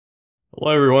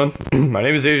Hello everyone, my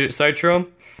name is Agent Citro,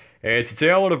 and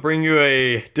today I want to bring you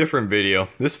a different video.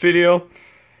 This video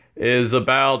is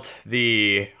about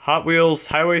the Hot Wheels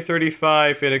Highway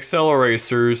 35 and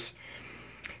Acceleracers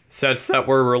sets that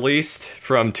were released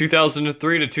from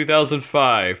 2003 to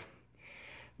 2005.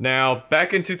 Now,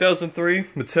 back in 2003,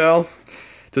 Mattel,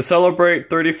 to celebrate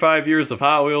 35 years of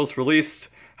Hot Wheels, released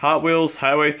Hot Wheels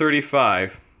Highway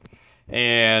 35,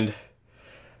 and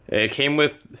it came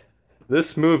with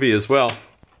this movie as well.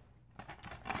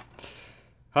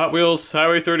 Hot Wheels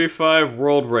Highway 35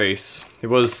 World Race. It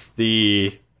was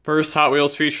the first Hot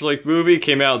Wheels feature-length movie,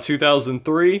 came out in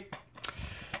 2003.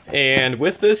 And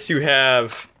with this you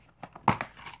have...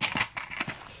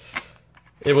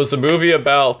 It was a movie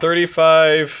about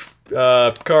 35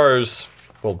 cars,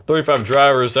 well, 35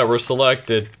 drivers that were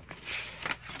selected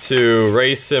to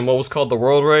race in what was called the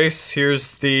World Race.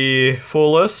 Here's the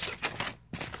full list.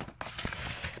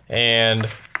 And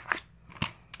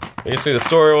basically the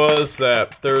story was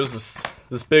that there was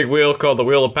this big wheel called the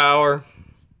Wheel of Power.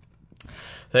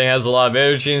 Thing has a lot of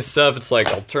energy and stuff. It's like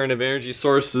alternative energy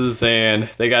sources, and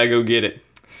they gotta go get it.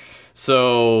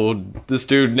 So this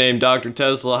dude named Dr.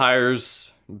 Tesla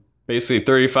hires basically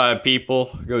 35 people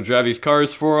to go drive these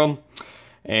cars for him,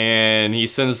 and he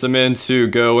sends them in to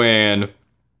go and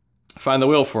find the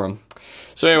wheel for him.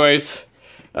 So anyways,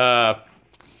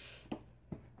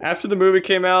 after the movie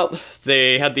came out,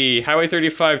 they had the Highway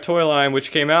 35 toy line, which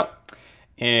came out,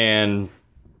 and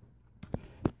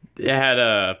it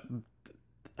had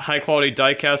high-quality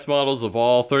die-cast models of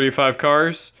all 35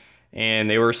 cars, and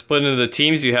they were split into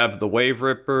teams. You have the Wave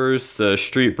Rippers, the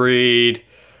Street Breed,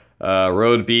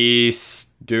 Road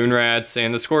Beasts, Dune Rats,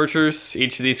 and the Scorchers.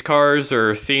 Each of these cars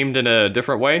are themed in a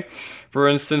different way. For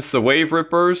instance, the Wave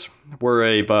Rippers were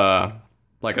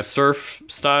like a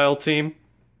surf-style team.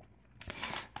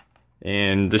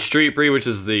 And the Street Breed, which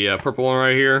is the purple one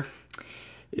right here,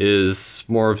 is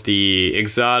more of the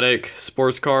exotic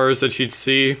sports cars that you'd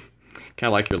see, kind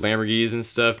of like your Lamborghinis and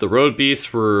stuff. The Road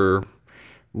Beasts were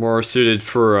more suited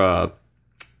for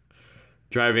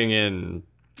driving in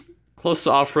close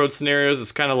to off-road scenarios.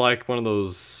 It's kind of like one of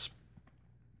those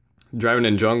driving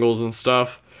in jungles and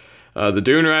stuff. The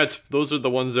Dune Rats, those are the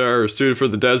ones that are suited for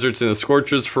the deserts, and the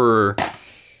Scorchers for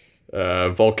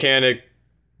volcanic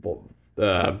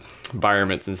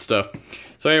environments and stuff.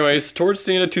 So anyways, towards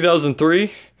the end of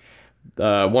 2003,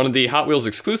 one of the Hot Wheels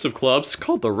exclusive clubs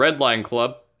called the Red Line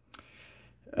Club,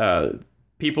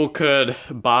 people could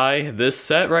buy this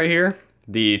set right here,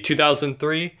 the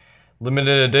 2003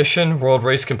 limited edition World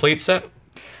Race Complete set.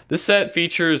 This set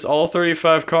features all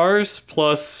 35 cars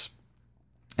plus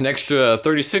an extra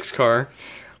 36 car,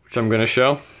 which I'm going to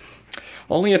show.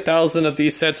 Only 1,000 of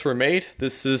these sets were made.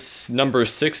 This is number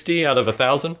 60 out of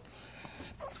 1,000.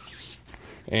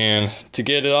 And to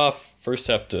get it off, first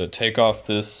have to take off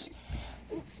this,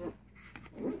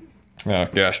 oh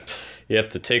gosh, you have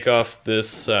to take off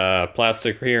this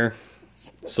plastic here,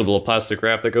 this little plastic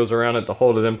wrap that goes around it to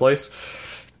hold it in place.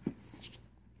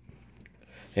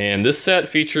 And this set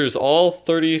features all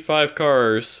 35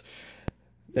 cars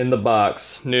in the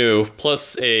box, new,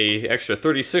 plus a extra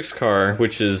 36 car,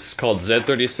 which is called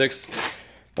Z36,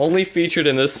 only featured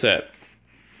in this set.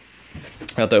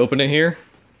 I have to open it here.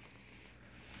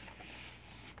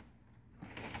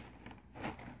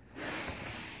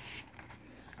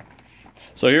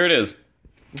 So here it is.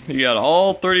 You got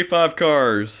all 35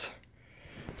 cars,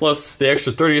 plus the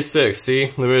extra 36,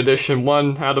 see? Limited edition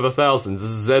 1 out of 1,000. This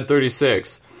is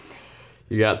Z36.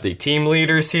 You got the team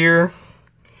leaders here.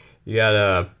 You got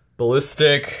a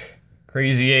Ballistic,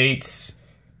 Crazy 8s,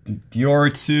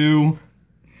 Dior 2,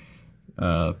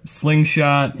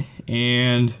 Slingshot,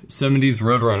 and 70s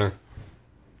Roadrunner.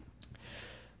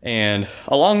 And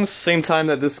along the same time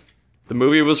that the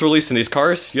movie was releasing these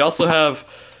cars, you also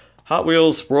have Hot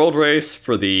Wheels World Race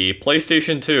for the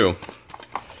PlayStation 2.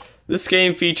 This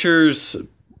game features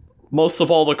most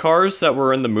of all the cars that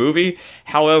were in the movie,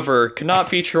 however, cannot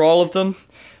feature all of them,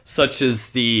 such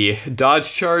as the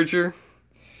Dodge Charger,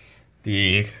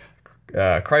 the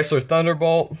Chrysler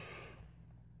Thunderbolt,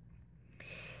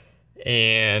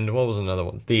 and what was another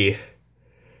one? The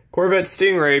Corvette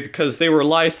Stingray, because they were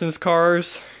licensed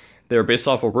cars. They were based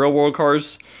off of real-world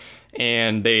cars,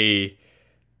 and the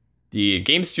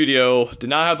game studio did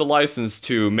not have the license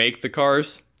to make the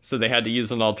cars, so they had to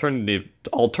use an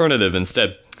alternative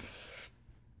instead.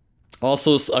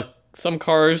 Also, some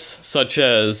cars, such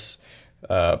as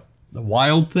the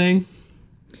Wild Thing,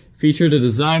 featured a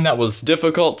design that was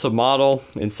difficult to model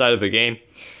inside of a game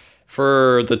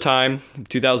for the time,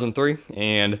 2003,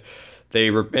 and they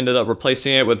ended up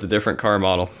replacing it with a different car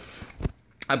model.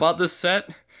 I bought this set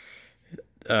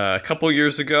a couple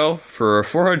years ago for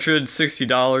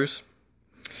 $460,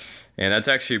 and that's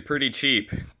actually pretty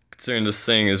cheap considering this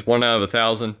thing is 1 out of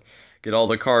 1,000. Get all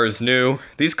the cars new.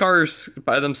 These cars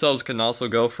by themselves can also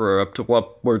go for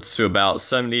upwards to about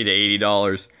 $70 to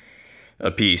 $80 a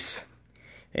piece.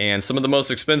 And some of the most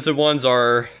expensive ones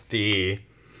are the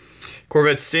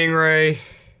Corvette Stingray.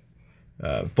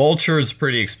 Vulture is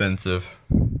pretty expensive.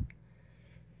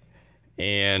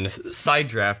 And Side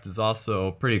Draft is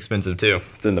also pretty expensive too.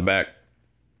 It's in the back.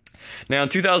 Now in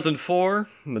 2004,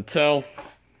 Mattel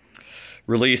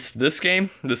released this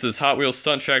game. This is Hot Wheels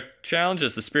Stunt Track Challenge.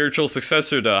 It's the spiritual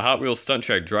successor to Hot Wheels Stunt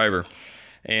Track Driver.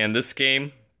 And this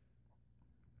game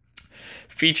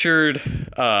featured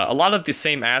a lot of the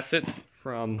same assets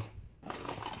from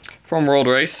World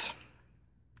Race.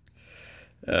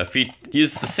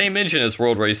 Used the same engine as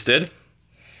World Race did.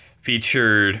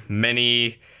 Featured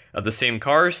many of the same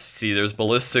cars. See, there's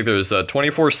Ballistic, there's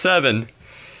 24/7.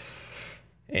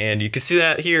 And you can see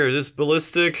that here, this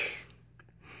Ballistic.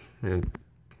 And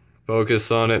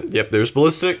focus on it. Yep, there's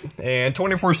Ballistic. And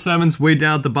 24/7's way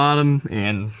down at the bottom,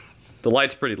 and the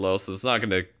light's pretty low, so it's not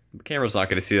gonna, the camera's not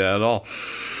gonna see that at all.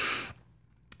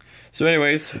 So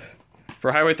anyways,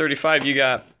 for Highway 35 you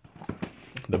got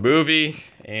the movie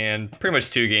and pretty much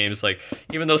 2 games. Like,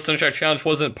 even though Stunt Track Challenge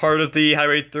wasn't part of the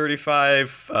Highway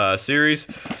 35 series,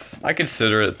 I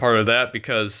consider it part of that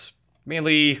because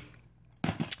mainly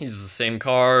uses the same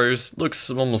cars, looks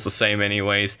almost the same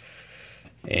anyways,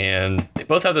 and they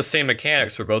both have the same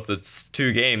mechanics for both the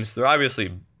 2 games. They're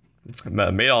obviously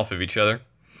made off of each other.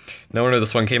 No wonder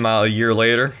this one came out a year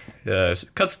later.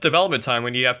 Cuts development time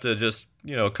when you have to just,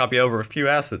 you know, copy over a few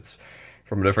assets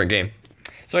from a different game.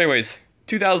 So anyways,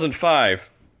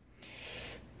 2005,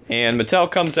 and Mattel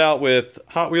comes out with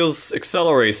Hot Wheels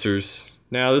Acceleracers.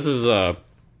 Now this is a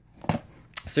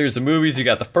series of movies. You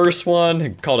got the first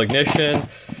one called Ignition.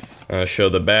 I'll show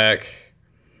the back.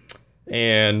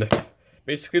 And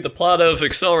basically the plot of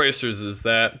Acceleracers is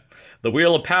that the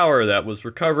wheel of power that was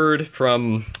recovered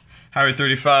from Highway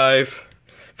 35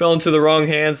 fell into the wrong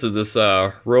hands of this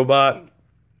robot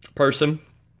person.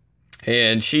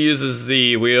 And she uses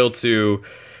the wheel to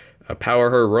power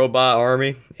her robot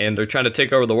army, and they're trying to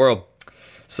take over the world.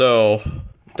 So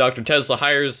Dr. Tesla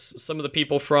hires some of the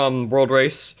people from World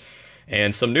Race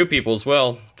and some new people as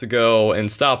well to go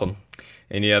and stop them.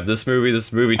 And you have this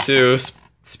movie too,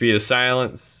 Speed of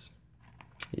Silence.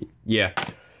 Yeah,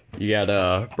 you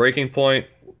got Breaking Point,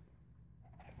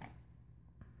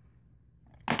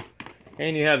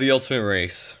 and you have The Ultimate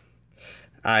Race.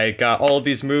 I got all of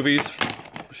these movies.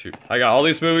 Shoot, I got all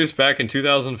these movies back in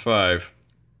 2005.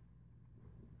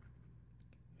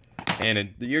 And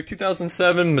in the year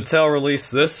 2007, Mattel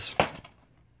released this.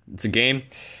 It's a game.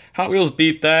 Hot Wheels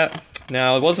beat that.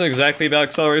 Now, it wasn't exactly about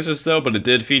Acceleracers though, but it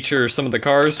did feature some of the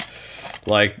cars.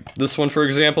 Like this one, for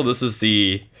example. That's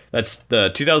the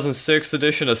 2006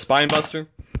 edition of Spinebuster.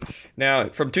 Now,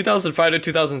 from 2005 to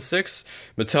 2006,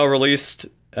 Mattel released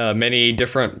many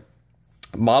different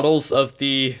models of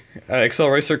the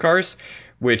Acceleracer cars,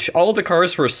 which all of the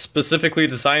cars were specifically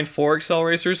designed for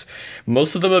Acceleracers.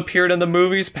 Most of them appeared in the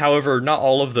movies, however, not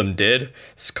all of them did.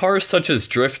 Cars such as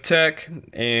Drift Tech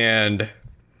and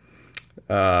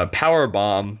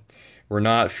Powerbomb were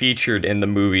not featured in the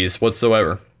movies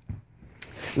whatsoever.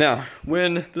 Now,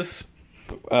 when this...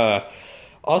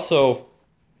 also,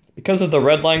 because of the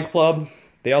Red Line Club,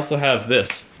 they also have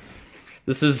this.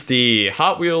 This is the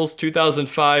Hot Wheels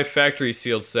 2005 Factory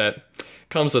Sealed Set.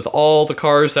 Comes with all the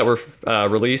cars that were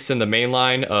released in the main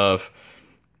line of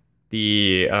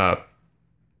the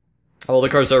all the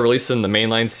cars that were released in the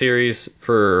mainline series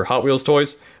for Hot Wheels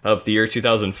toys of the year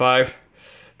 2005.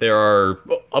 There are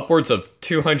upwards of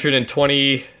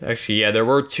 220. Actually, yeah, there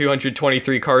were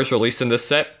 223 cars released in this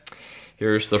set.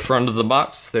 Here's the front of the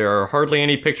box. There are hardly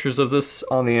any pictures of this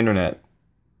on the internet.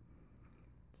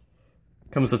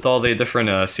 Comes with all the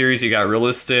different series. You got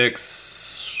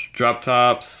Realistics, Drop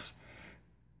Tops,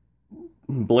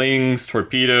 Blings,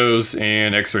 Torpedoes,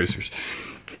 and X-Racers.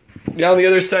 Now on the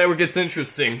other side where it gets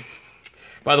interesting.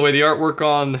 By the way, the artwork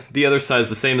on the other side is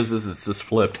the same as this, it's just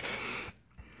flipped.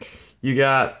 You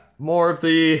got more of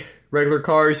the regular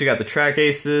cars, you got the Track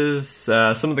Aces,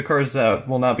 some of the cars that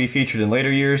will not be featured in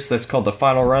later years. That's called the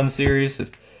Final Run series.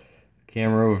 If the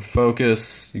camera would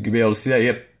focus, you could be able to see that.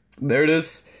 Yep, there it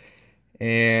is.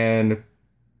 And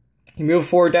you move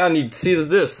forward down, you see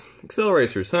this,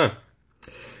 Acceleracers, huh?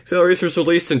 Acceleracers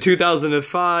released in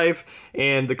 2005,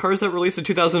 and the cars that were released in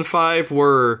 2005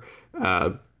 were,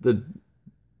 the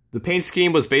paint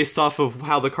scheme was based off of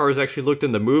how the cars actually looked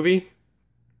in the movie.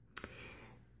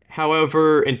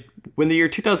 However, when the year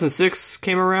 2006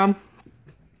 came around,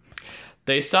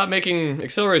 they stopped making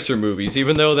Acceleracer movies,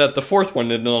 even though that the fourth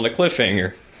one ended on a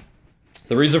cliffhanger.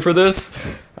 The reason for this,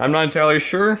 I'm not entirely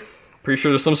sure. Pretty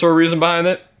sure there's some sort of reason behind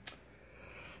it.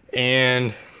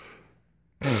 And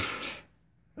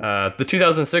the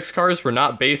 2006 cars were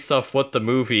not based off what the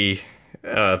movie,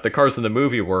 the cars in the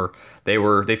movie were.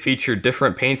 They featured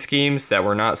different paint schemes that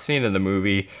were not seen in the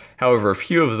movie. However, a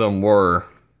few of them were.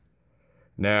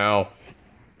 Now,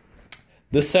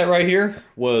 this set right here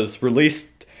was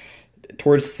released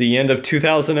towards the end of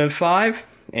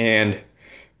 2005 and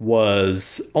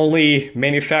was only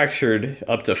manufactured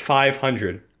up to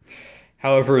 500.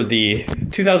 However, the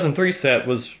 2003 set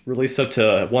was released up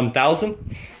to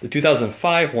 1,000. The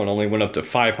 2005 one only went up to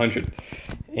 500.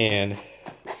 And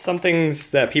some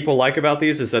things that people like about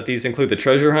these is that these include the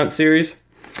Treasure Hunt series.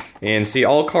 And see,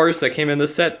 all cars that came in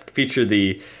this set feature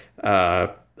the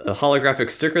a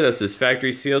holographic sticker. That's this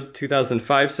factory sealed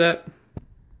 2005 set.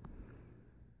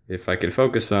 If I could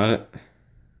focus on it.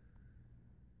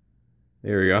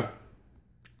 There we go.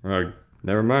 Oh,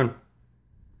 never mind.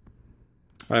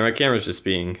 Alright, my camera's just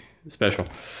being special.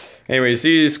 Anyways,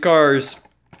 these cars,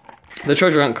 the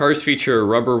Treasure Hunt cars feature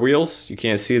rubber wheels. You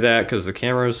can't see that because the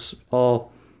camera's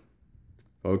all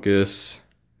focus.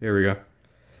 Here we go.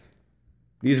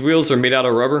 These wheels are made out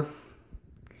of rubber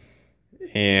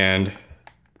and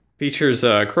features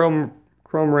chrome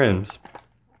rims.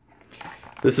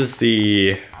 This is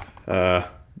the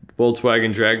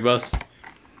Volkswagen drag bus.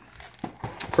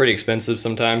 Pretty expensive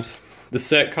sometimes. The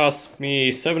set cost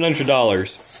me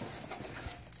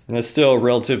 $700, and that's still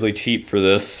relatively cheap for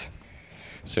this.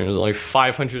 So there's only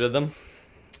 500 of them.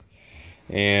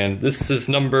 And this is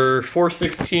number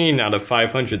 416 out of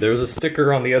 500. There's a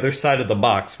sticker on the other side of the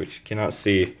box, which you cannot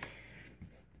see.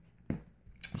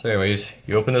 So anyways,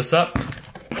 you open this up.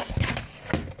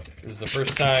 This is the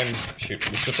first time,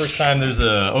 there's an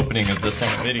opening of this on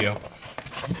the video.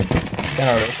 It's kind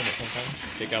of hard to open it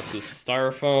sometimes. Take out this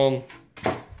styrofoam.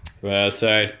 From the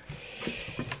outside.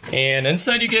 And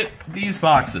inside you get these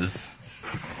boxes.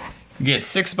 You get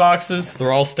 6 boxes.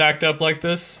 They're all stacked up like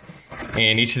this.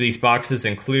 And each of these boxes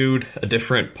include a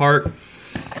different part.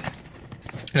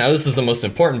 Now this is the most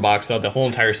important box of the whole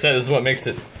entire set. This is what makes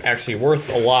it actually worth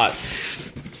a lot.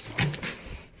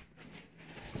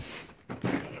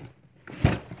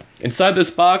 Inside this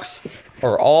box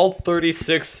are all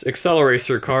 36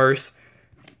 Acceleracer cars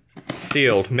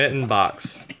sealed, mitten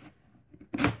box.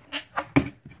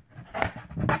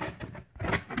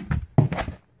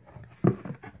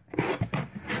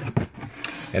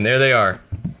 And there they are.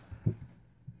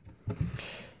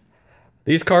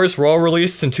 These cars were all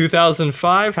released in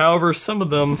 2005. However, some of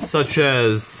them, such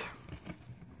as,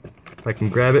 if I can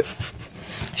grab it,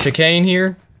 Chicane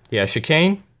here. Yeah,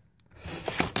 Chicane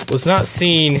was not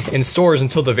seen in stores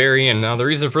until the very end. Now, the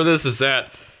reason for this is that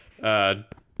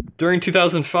during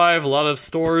 2005, a lot of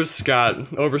stores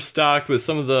got overstocked with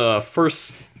some of the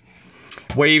first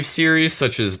wave series,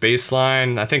 such as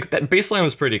Baseline. I think that Baseline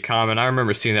was pretty common. I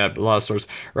remember seeing that at a lot of stores.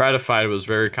 Ratified was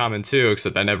very common too,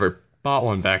 except I never bought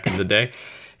one back in the day.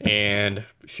 And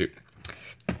shoot,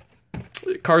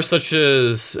 cars such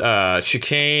as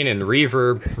Chicane and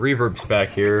Reverb. Reverb's back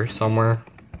here somewhere.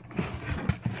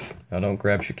 No, don't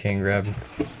grab Chicane, grab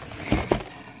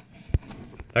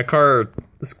that car.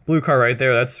 This blue car right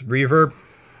there, that's Reverb.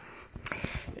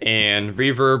 And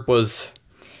Reverb was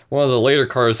one of the later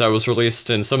cars that was released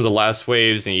in some of the last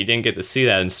waves, and you didn't get to see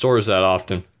that in stores that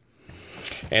often.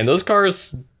 And those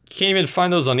cars, you can't even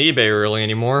find those on eBay really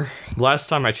anymore. Last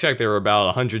time I checked, they were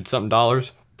about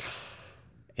 $100-something.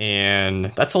 And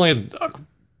that's only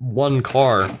one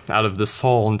car out of this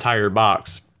whole entire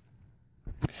box.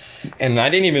 And I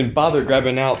didn't even bother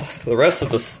grabbing out the rest of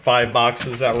the 5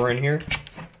 boxes that were in here.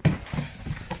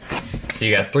 So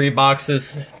you got 3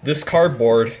 boxes. This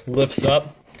cardboard lifts up.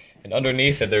 And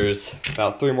underneath it, there's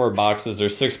about 3 more boxes.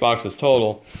 There's 6 boxes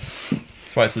total.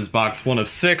 That's why it says box 1 of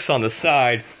 6 on the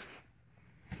side.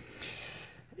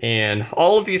 And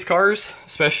all of these cars,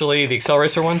 especially the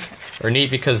Acceleracer ones, are neat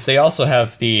because they also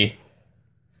have the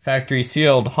factory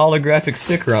sealed holographic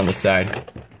sticker on the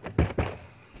side.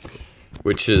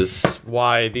 Which is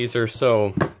why these are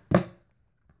so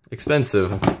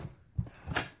expensive.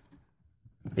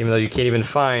 Even though you can't even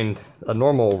find a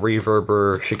normal Reverb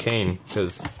or Chicane,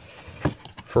 because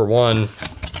for one,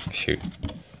 shoot,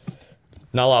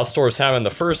 not a lot of stores have in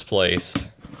the first place,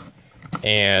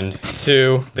 and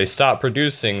 2, they stopped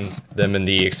producing them in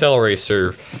the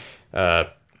Acceleracer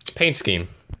paint scheme.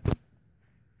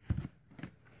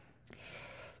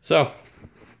 So,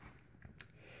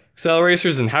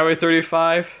 Acceleracers and Highway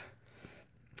 35,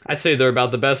 I'd say they're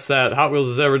about the best that Hot Wheels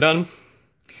has ever done.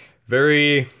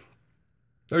 Very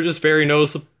they're just very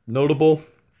notable.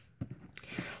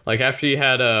 Like, after you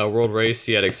had a World Race,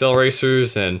 you had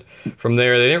Acceleracers, and from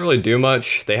there, they didn't really do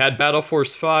much. They had Battle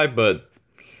Force 5, but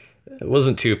it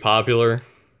wasn't too popular.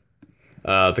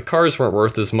 The cars weren't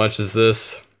worth as much as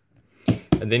this.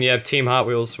 And then you have Team Hot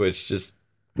Wheels, which just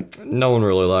no one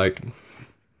really liked.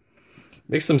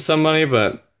 Makes them some money,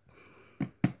 but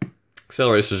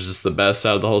Acceleracers is just the best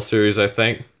out of the whole series, I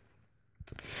think.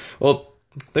 Well,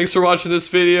 thanks for watching this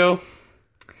video.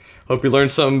 Hope you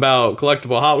learned something about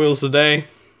collectible Hot Wheels today.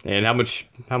 And how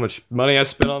much money I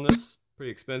spent on this.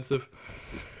 Pretty expensive.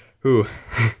 Ooh.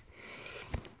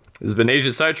 This has been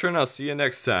Agent Citron. I'll see you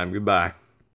next time. Goodbye.